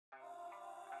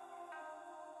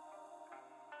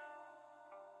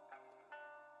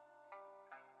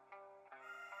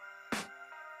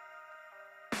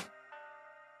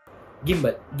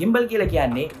gimbal කියලා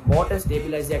කියන්නේ motor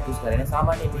stabilizer එකක් use කරගෙන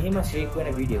සාමාන්‍යයෙන් මෙහෙම shake වෙන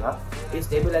වීඩියෝ එකක් ඒ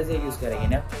stabilizer එක use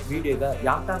කරගෙන වීඩියෝ එක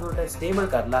යම්තම් දුරට stable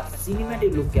කරලා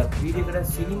cinematic look එකක් වීඩියෝ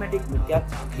එකට cinematic look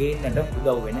එකක් ගේන්නට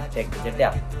උදව් වෙන tech gadget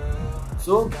එකක්.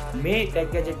 So මේ tech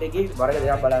gadget එකේ වර්ග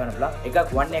දෙකක් බලා ගන්න පුළුවන්.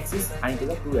 එකක් 1 axis අනිත්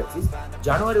එක 2 axis.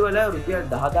 ජනවාරි වල රුපියල්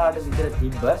 10000ට විතර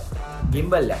තිබ්බ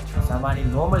gimbal එක. සාමාන්‍ය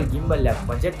normal gimbal එකක්,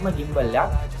 budgetම gimbal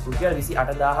එකක් රුපියල්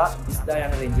 28000 30000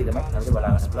 යන range එක තමයි අපිට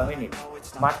බලා ගන්න පුළුවන් වෙන්නේ.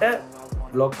 මට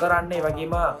vlog කරන්න ඒ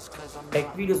වගේම tech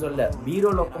videos වල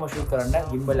B-roll ඔක්කොම shoot කරන්න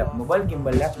gimbal එක, mobile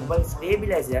gimbal එකක්, mobile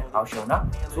stabilizer එකක් අවශ්‍ය වුණා.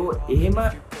 So එහෙම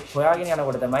හොයාගෙන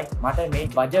යනකොට තමයි මට මේ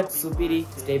budget superi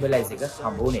stabilizer එක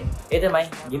හම්බ වුණේ. ඒ තමයි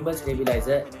gimbal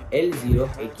stabilizer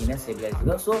L08 කියන stabilizer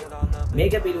එක. So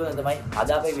මේක පිළිබඳව තමයි අද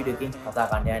අපේ වීඩියෝ එකකින් කතා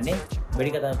කරන්න යන්නේ.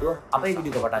 වැඩි කතා නැතුව අපේ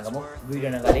වීඩියෝ එක පටන් ගමු.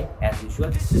 වීඩියෝ එක කලින් as usual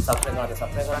subscribe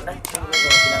කරන්න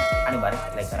අනිවාර්යෙන්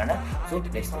like කරන්න. So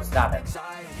let's start it.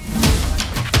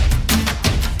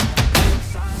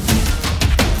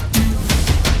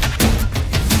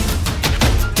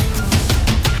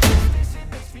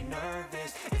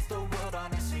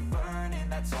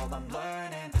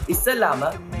 ඉස්සෙල්ලාම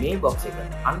මේ box එක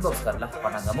unbox කරලා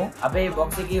පටන් ගමු. අපේ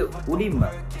box එකේ උඩින්ම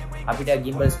අපිට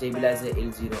gimbal stabilizer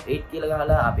L08 කියලා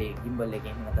ගහලා අපේ gimbal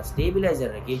එකෙන් නැත්නම් stabilizer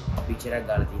එකේ picture එකක්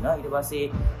ගාලා තිනවා. ඊට පස්සේ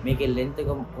මේකේ length එක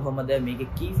කොහොමද, මේකේ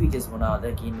key features මොනවද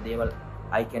කියන දේවල්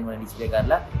icon වල display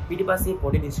කරලා පිටිපස්සේ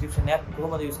පොඩි description එකක්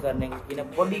කොහොමද use කරන්නේ කියන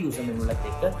පොඩි user manual එකත්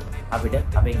එක්ක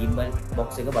අපිට අපේ gimbal box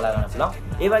එක බලා ගන්න පුළුවන්.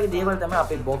 ඒ වගේ දේවල් තමයි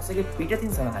අපේ box එකේ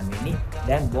පිටතින් සඳහන් වෙන්නේ.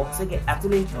 දැන් box එකේ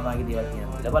ඇතුලේ මොන වගේ දේවල්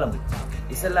තියෙනවද කියලා බලමු.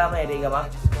 ඉස්සෙල්ලාම ඒ ගම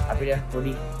අපිට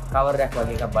පොඩි cover එකක්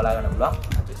වගේ එකක් බලා ගන්න පුළුවන්.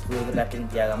 ඒක පැත්තකින්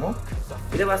තියාගමු.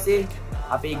 ඊට පස්සේ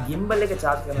අපේ gimbal එක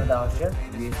charge කරන්නට අවශ්‍ය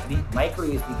USB micro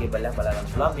USB cable එක බලා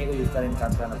ගන්න පුළුවන්. මේක use කරගෙන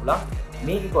charge කරන්න පුළුවන්.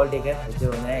 මේකේ quality එක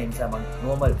එච්චර නෑ. ඒ නිසා මම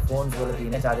normal phones වල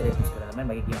තියෙන charger එක use කරලා තමයි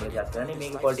මගේ gimbal එක charge කරන්නේ.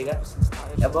 මේකේ quality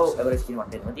එක above average කියන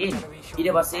මට්ටමේ තියෙන්නේ. ඊට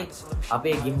පස්සේ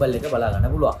අපේ gimbal එක බලා ගන්න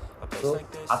පුළුවන්. So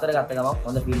අතර ගත්ත ගමන්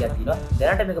හොඳ feel එකක් තියෙනවා.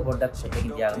 දැනට මේක පොඩ්ඩක් set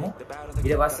එකකින් තියාගමු.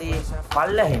 ඊට පස්සේ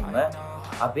පල්ලෙහෙන්ම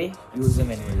අපේ user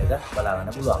manual එක බලා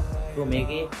ගන්න පුළුවන්. So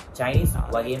මේකේ Chinese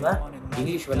වගේම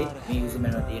English වලින් මේ user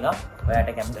manual තියෙනවා. ඔයාට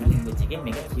කැමති language එකෙන්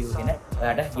මේක කියවගෙන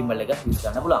ඔයාට gimbal එක use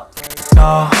කරන්න පුළුවන්.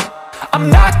 I'm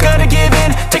not gonna give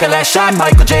in, take a last shot,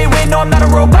 Michael J. Win. No, I'm not a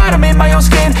robot, I'm in my own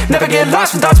skin. Never get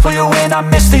lost when thoughts pull you in. I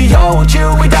miss the old you,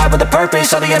 we died with a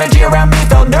purpose. All the energy around me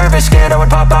felt nervous, scared I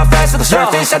would pop off fast to the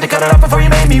surface. Had to cut it off before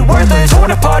you made me worthless.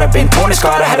 Torn apart, I've been torn and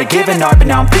scarred. I had a given art, but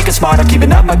now I'm thinking smart. I'm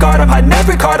keeping up my guard, I'm hiding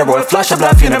every card. A royal flush of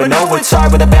left, you never know what's hard.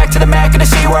 With a back to the mat,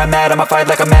 gonna see where I'm at. I'ma fight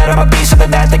like I'm mad, I'ma be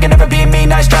something that they can never be me.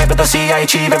 Nice try, but they'll see I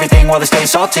achieve everything while they stay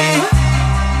salty.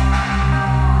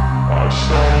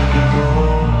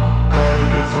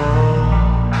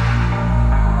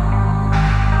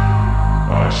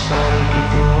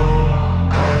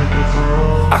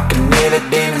 I can hear the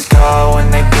demons call when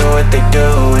they do what they do.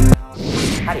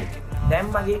 හරි. දැන්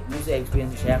මගේ user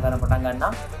experience share කරන්න පටන් ගන්නවා.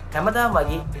 හැමදාම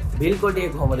වගේ build quality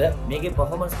එක කොහොමද, මේකේ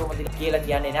performance කොහොමද කියලා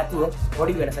කියන්නේ නැතුව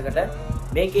පොඩි වෙනසකට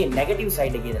මේකේ negative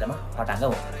side එකේ ඉඳලම පටන්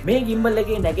ගමු. මේ gimbal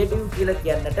එකේ negative කියලා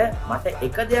කියන්නට මට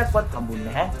එක දෙයක්වත් හම්බුන්නේ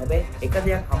නැහැ. හැබැයි එක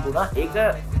දෙයක් හම්බුණා. ඒක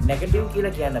negative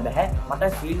කියලා කියන්න බෑ.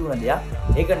 මට feel වුණ දෙයක්.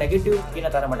 ඒක negative කියන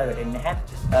තරමට වැටෙන්නේ නැහැ.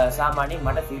 සාමාන්‍යයෙන්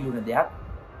මට feel වුණ දෙයක්.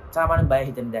 සාමාන්‍යයෙන් බය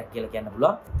හිතෙන දෙයක් කියලා කියන්න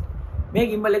පුළුවන්. මේ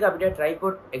gimbal එක අපිට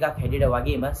tripod එකක් හැටියට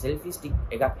වගේම selfie stick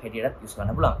එකක් හැටියටත් use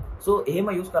කරන්න පුළුවන්. So එහෙම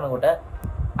use කරනකොට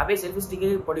අපේ selfie stick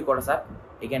එකේ පොඩි කොටසක්,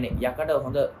 ඒ කියන්නේ යකඩ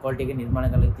හොඳ quality එකකින්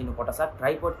නිර්මාණය කරලා තියෙන කොටසක්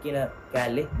tripod කියන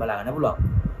කෑල්ලේ බලා ගන්න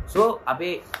පුළුවන්. So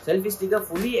අපේ selfie stick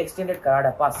එක fully extended කරාට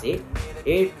පස්සේ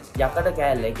ඒ යකඩ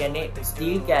කෑල්ල, ඒ කියන්නේ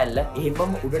steel කෑල්ල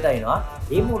එහෙමම උඩට එනවා.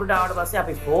 එහෙම උඩට ආවට පස්සේ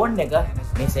අපේ phone එක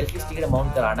මේ selfie stick එකට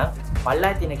mount කරා නම්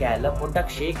පල්ලයි තියෙන කෑල්ල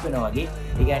පොඩ්ඩක් shake වෙනවා වගේ.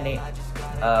 ඒ කියන්නේ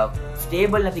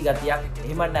stable නැති ගතියක්.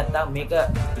 එහෙම නැත්නම් මේක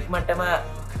ඉක්මනටම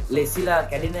ලෙසිලා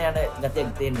කැඩෙන යන ගතියක්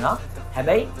තේරෙනවා.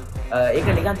 හැබැයි ඒක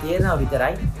නිකන් තේරෙනවා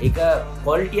විතරයි. ඒක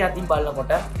quality අතින්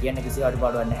බලනකොට කියන්න කිසි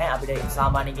අඩුපාඩුවක් නැහැ. අපිට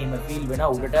සාමාන්‍යයෙන්ම feel වෙනවා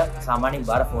උඩට සාමාන්‍යයෙන්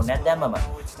බාර ෆෝන් එකක් දැම්මම.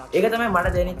 ඒක තමයි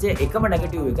මට දැනෙච්ච එකම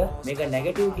negative එක. මේක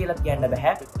negative කියලා කියන්න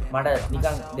බෑ. මට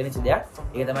නිකන් දැනෙච්ච දෙයක්.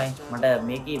 ඒක තමයි මට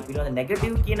මේකේ පිළිවෙල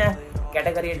negative කියන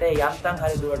කැටගරියට යම්තම්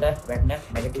හරි දුරට වැටෙන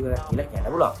negative එකක් කියලා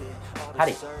කියන්න පුළුවන්.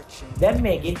 හරි. දැන්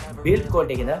මේකේ build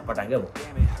quality එකද පටන් ගමු.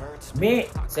 මේ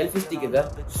selfie stick එක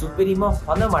සුපිරිම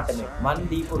හොඳ මට්ටමේ මන්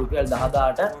දීපු රුපියල්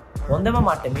 10000ට හොඳම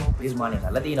මට්ටමේ නිර්මාණය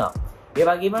කරලා තිනවා. ඒ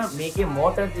වගේම මේකේ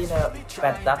motor තියෙන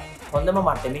පැත්තක් හොඳම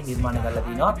මට්ටමේ නිර්මාණය කරලා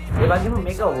තිනවා. ඒ වගේම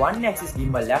මේක one axis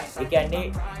gimbal එකක්. ඒ කියන්නේ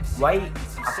y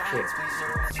අක්ෂය.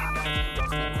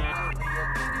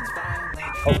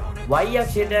 Y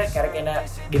අක්ෂයට කරගෙන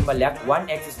gimbal එකක්, one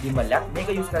axis gimbal එකක්. මේක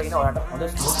use කරගෙන ඔයාලට හොඳ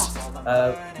smooth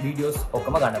videos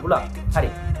ඔක්කොම ගන්න පුළුවන්. හරි.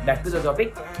 back to the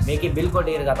topic. මේකේ build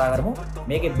quality එක කතා කරමු.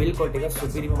 මේකේ build quality එක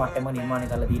සුපිරිම මට්ටම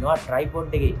නිර්මාණය කරලා තිනවා.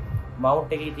 tripod එකේ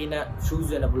mount එකේ තියෙන shoes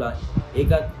වෙන්න පුළුවන්.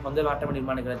 ඒක හොඳ මට්ටම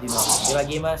නිර්මාණය කරලා තිනවා. ඒ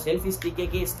වගේම selfie stick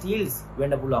එකේ steels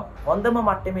වෙන්න පුළුවන්. හොඳම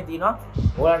මට්ටමේ තිනවා.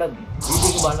 ඔයාලට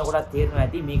වීඩියෝ එක බලනකොට තේරෙනවා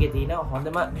ඇති මේකේ තියෙන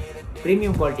හොඳම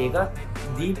premium quality එක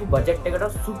දීපු budget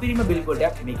එකට සුපිරිම build quality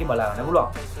එකක් මේකේ බලා ගන්න පුළුවන්.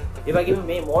 ඒ වගේම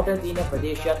මේ motor තියෙන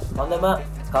ප්‍රදේශයත් හොඳම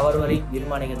cover වලින්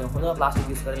නිර්මාණය කරන හොඳ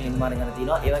plastic use කරලා නිර්මාණය කරලා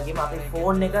තිනවා. ඒ වගේම අපේ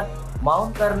phone එක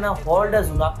mount කරන holders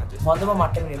උනත් හොඳම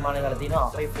මට්ටමේ නිර්මාණය කරලා තිනවා.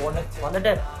 අපේ phone එක හොඳට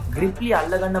griply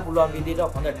අල්ල ගන්න පුළුවන්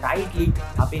විදිහට හොඳ tightly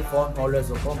අපේ phone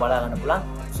holders ඔක්කොම බලා ගන්න පුළුවන්.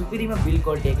 සුපිරිම build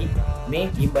quality එකකින් මේ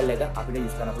gimbal එක අපිට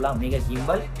use කරන්න පුළුවන්. මේක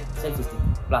gimbal selfie stick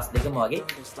plus දෙකම වගේ.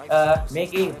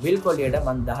 මේකේ build quality එකට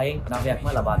මම 10න් 9ක්ම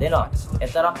ලබා දෙනවා.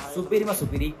 ඒතරම්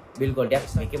සුපිරි build quality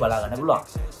එකක් මේකේ බලා ගන්න පුළුවන්.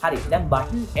 හරි. දැන්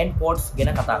button and ports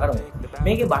ගැන කතා කරමු.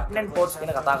 මේකේ button and ports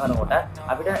ගැන කතා කරනකොට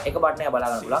අපිට එක button එක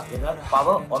බලා ගන්න පුළුවන්. ඒක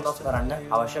power on off කරන්න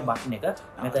අවශ්‍ය button එක.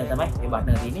 මෙතන තමයි මේ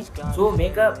button එක තියෙන්නේ. So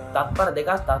මේක තත්පර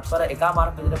දෙකක් තත්පර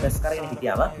එකමාරක් විදිහට press කරගෙන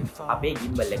හිටියාම අපේ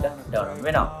gimbal එක turn on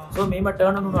වෙනවා. So මේම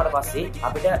turn on වුණාට පස්සේ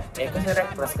අපිට එක සැරයක්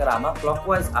press කරාම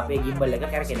clockwise අපේ gimbal එක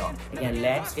කැරකෙනවා. ඒ කියන්නේ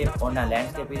landscape on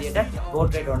landscape විදිහට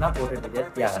portrait on portrait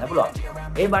විදිහට තියාගන්න පුළුවන්.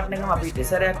 ඒ button එකම අපි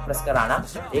දෙසරයක් press කරා නම්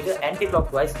ඒක anti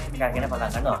clockwise කැරගෙන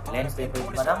පටන් ගන්නවා. landscape එක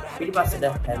තිබ්බනම් පිටිපස්සට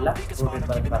හැරිලා portrait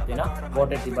බලටපත් වෙනවා.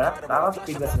 portrait තිබ්බනම් තවත්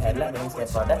පිටිපස්සට හැරිලා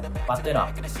landscape වලටපත් වෙනවා.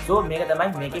 So මේක තමයි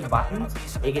මේකේ buttons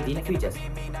ඒකේ තියෙන features.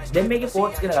 දැන් මේකේ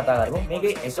ports ගැන කතා කරමු.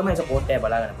 මේකේ එකම එක port එකක්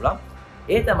බලා ගන්න පුළුවන්.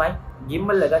 ඒ තමයි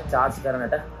gimbal එක charge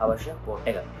කරන්නට අවශ්‍ය port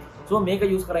එක. So මේක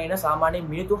use කරගෙන සාමාන්‍යයෙන්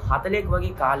මිනිත්තු 40ක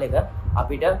වගේ කාලයක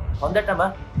අපිට හොඳටම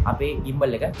අපේ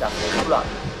gimbal එක charge කරන්න පුළුවන්.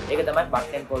 ඒක තමයි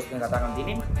button and ports ගැන කතා කරන්න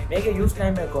තියෙන්නේ. මේකේ use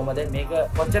time එක කොහමද? මේක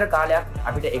කොච්චර කාලයක්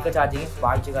අපිට එක charging එකක්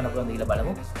පාවිච්චි කරන්න පුළුවන්ද කියලා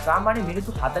බලමු. සාමාන්‍යයෙන්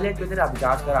මිනිත්තු 40ක විතර අපි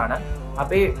charge කරා නම්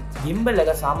අපේ gimbal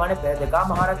එක සාමාන්‍ය පැය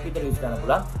දෙකමාරක් විතර use කරන්න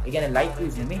පුළුවන්. ඒ කියන්නේ light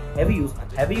use නෙමෙයි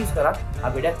heavy use කරත්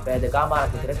අපිට පැය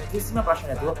දෙකමාරක් විතර කිසිම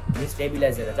ප්‍රශ්න නැතුව මේ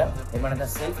stabilizer එක එහෙම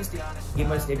නැත්නම් selfie stick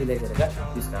gimbal stabilizer එක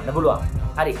use කරන්න පුළුවන්.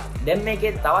 හරි. දැන්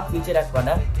මේකේ තවත් feature එකක් වන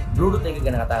Bluetooth එක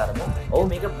ගැන කතා කරමු. ඔව්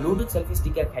මේක Bluetooth selfie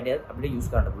stick එකක් හැටියට අපිට use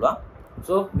කරන්න පුළුවන්.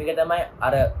 So මේක තමයි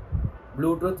අර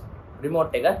Bluetooth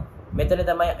remote එක. මෙතන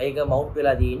තමයි ඒක mount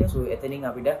වෙලා තියෙන්නේ. So එතනින්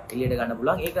අපිට එළියට ගන්න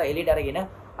පුළුවන්. ඒක එළියට අරගෙන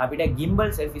අපිට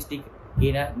gimbal selfie stick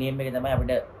කියන name එක තමයි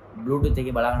අපිට Bluetooth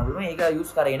එකේ බලා ගන්න පුළුවන්. ඒක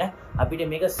use කරගෙන අපිට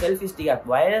මේක selfie stick එකක්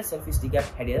wireless selfie stick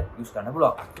එකක් හැටියට use කරන්න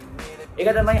පුළුවන්. ඒක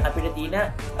තමයි අපිට තියෙන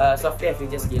software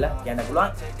features කියලා කියන්න පුළුවන්.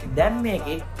 දැන්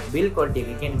මේකේ build quality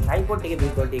එක කියන්නේ tripod එකේ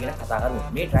build quality එක ගැන කතා කරමු.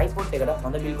 මේ tripod එකට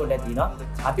හොඳ build quality එකක් තියෙනවා.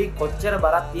 අපි කොච්චර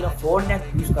බරක් තියෙන phone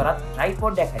එකක් use කරත්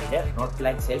tripod එකක් හැටියට not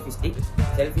like selfie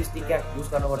stick එකක් use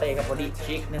කරනකොට ඒක පොඩි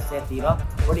shakiness එකක් තියෙනවා.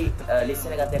 පොඩි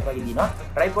listen එකක් වගේ තියෙනවා.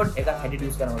 tripod එකක් හැටියට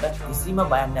use කරනකොට කිසිම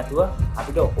බයක් නැතුව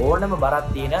අපිට ඕනම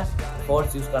බරක් තියෙන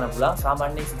phones use කරන්න පුළුවන්.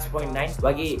 සාමාන්‍යයෙන් 6.9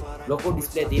 වගේ ලොකු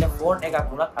display තියෙන phone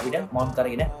එකක් වුණත් අපිට mount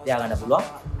කරගෙන තියාගන්න පුළුවන්.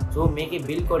 So මේකේ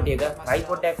build quality එක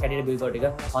tripod එකක් හැටියට build quality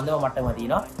එක හොඳම මට්ටම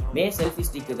තියෙනවා. මේ selfie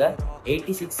stick එක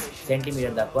 86 cm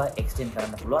දක්වා extend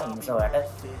කරන්න පුළුවන්. ඒ නිසා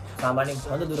ඔයාලට සාමාන්‍යයෙන්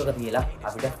හොඳ දුරක තියලා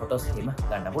අපිට photos එහෙම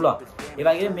ගන්න පුළුවන්. ඒ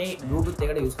වගේම මේ Bluetooth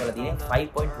එකට use කරලා තියෙන්නේ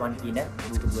 5.1 කියන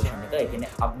Bluetooth version එක. ඒ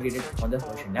කියන්නේ upgraded හොඳ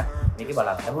version එකක් මේකේ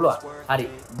බලා ගන්න පුළුවන්. හරි.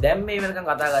 දැන් මේ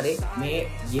වෙනකන් කතා කරේ මේ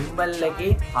gimbal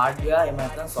එකේ hardware එහෙම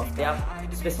නැත්නම් software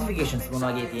specifications මොන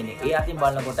වගේ තියෙන්නේ. ඒ අතින්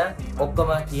බලනකොට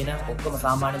ඔක්කොම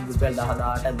සාමාන්‍ය රුපියල්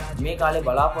 10000ට මේ කාලේ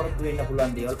බලාපොරොත්තු වෙන්න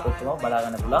පුළුවන් දේවල් ඔක්කොම බලා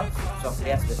ගන්න පුළුවන්.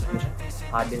 software specification,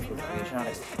 hardware specification අර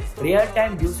real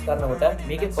time use කරනකොට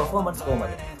මේකේ performance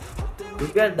කොහමද?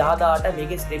 රුපියල් 10000ට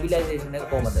මේකේ stabilization එක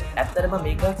කොහමද? ඇත්තටම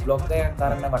මේක vlog එකක්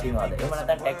කරන්න වටිනවද? එහෙම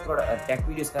නැත්නම් tech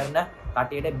videos කරන්න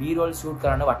කටියට B-roll shoot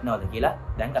කරන්න වටිනවද කියලා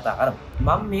දැන් කතා කරමු.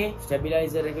 මම මේ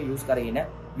stabilizer එක use කරගෙන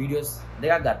videos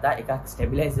දෙකක් ගත්තා. එකක්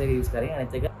stabilizer එක use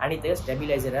කරගෙන අනිත් එක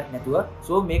stabilizer එකක් නැතුව.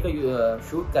 So මේක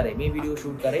shoot කරේ මේ video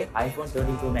shoot කරේ iPhone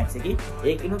 13 Pro Max එකේ.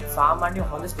 ඒකිනුත් සාමාන්‍ය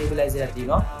හොඳ stabilizer එකක්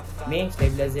තියෙනවා. මේ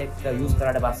stabilizer එක use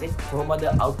කරාට පස්සේ කොහොමද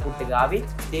output එක ආවේ?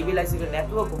 stabilizer එක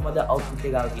නැතුව කොහොමද output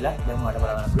එක ආවේ කියලා දැන් ඔයාලට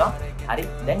බලන්න පුළුවන්. හරි.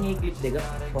 දැන් මේ clip දෙක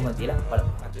කොහොමද කියලා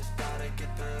බලමු.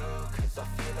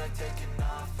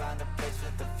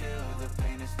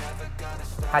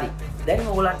 හරි. දැන්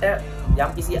ඔයගලන්ට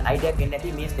යම්කිසි අයිඩියක් එන්න ඇති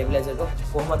මේ ස්ටෙබිලයිසර් එක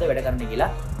කොහොමද වැඩ කරන්නේ කියලා.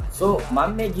 So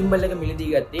මම මේ gimbal එක මිලදී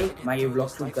ගත්තේ මගේ vlog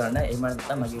shoot කරන්න, එහෙම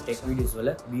නැත්නම් මගේ tech videos වල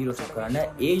B-roll shoot කරන්න.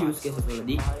 ඒ use cases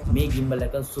වලදී මේ gimbal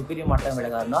එක සුපිරි මට්ටම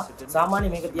වැඩ කරනවා. සාමාන්‍ය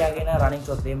මේක තියාගෙන running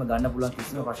shot එහෙම ගන්න පුළුවන්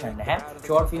කිසිම ප්‍රශ්නයක් නැහැ.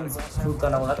 short films shoot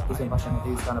කරනකොට කිසිම ප්‍රශ්නයක්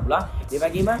නැතුව use කරන්න පුළුවන්. ඒ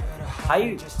වගේම high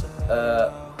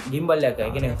gimbal එක. ඒ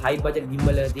කියන්නේ high budget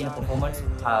gimbal එක තියෙන performance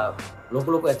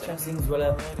ලොකු action scenes වල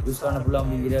use කරන්න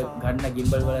පුළුවන් විදිහට ගන්න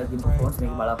gimbal වල තියෙන performance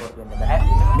මේක බලාපොරොත්තු වෙන්න බෑ.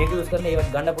 මේක use කරන ඒවත්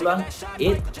ගන්න පුළුවන්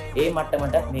ඒ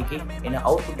මට්ටමට මේකේ එන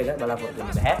output එක බලාපොරොත්තු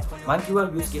වෙන්න බෑ. මම කිව්වා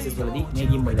use cases වලදී මේ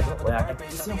gimbal එක ඔයාට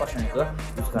කිසිම ප්‍රශ්නයක්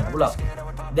use කරන්න පුළුවන්.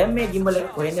 දැන් මේ gimbal එක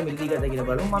කොහෙන්ද මිලදී ගත්තද කියලා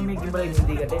බලමු. මම මේ gimbal එක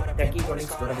මිලදී ගත්තේ techy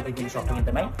tronics වලදී තියෙන shop එකෙන්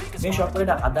තමයි. මේ shop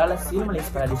එකට අදාළ සියලුම links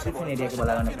වල description area එකේ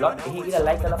බලා ගන්න පුළුවන්. එහි ගිහලා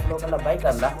like කරලා follow කරලා buy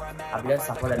කරලා අපිට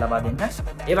support ලබා දෙන්න.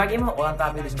 ඒ වගේම ඔයාලට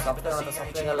අපි විසින්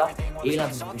subscribe කරලා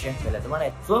ඊළඟ notification bell එක තමයි.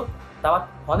 So තවත්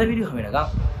හොඳ වීඩියෝ වෙනකම්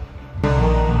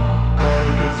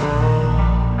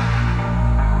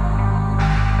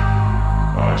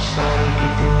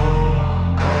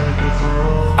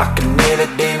I can hear the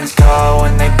demons call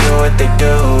when they do what they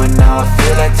do. And now I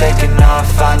feel like taking off,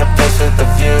 find a place with a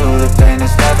view. The pain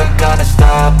is never gonna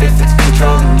stop if it's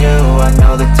controlling you. I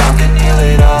know that time can heal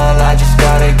it all, I just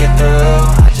gotta get through.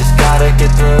 I just gotta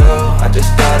get through, I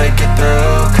just gotta get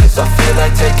through. Cause I feel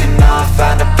like taking off,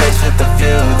 find a place with a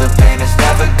view. The pain is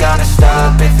never gonna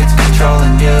stop if it's